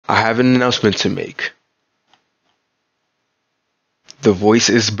I have an announcement to make. The voice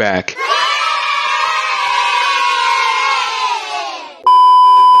is back.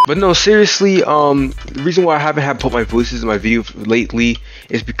 But no, seriously, the reason why I haven't had put my voices in my video lately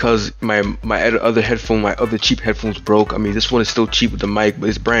is because my other cheap headphones broke. I mean, this one is still cheap with the mic, but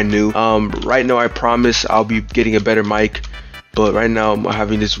it's brand new. Right now I promise I'll be getting a better mic, but right now I'm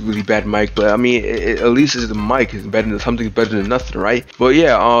having this really bad mic. But I mean, at least it's the mic is better than something's better than nothing, right? But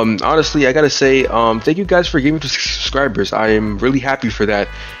yeah, honestly, I gotta say, thank you guys for giving me 2 subscribers. I am really happy for that.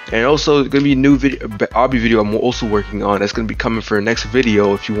 And also, it's gonna be a new video, obby video I'm also working on. That's gonna be coming for the next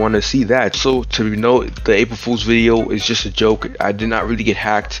video if you want to see that. So to note, the April Fool's video is just a joke. I did not really get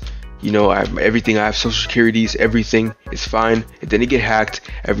hacked. You know, I have social securities, everything is fine. It didn't get hacked,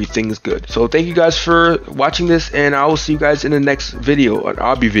 everything is good. So thank you guys for watching this, and I will see you guys in the next video, an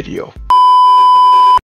obby video.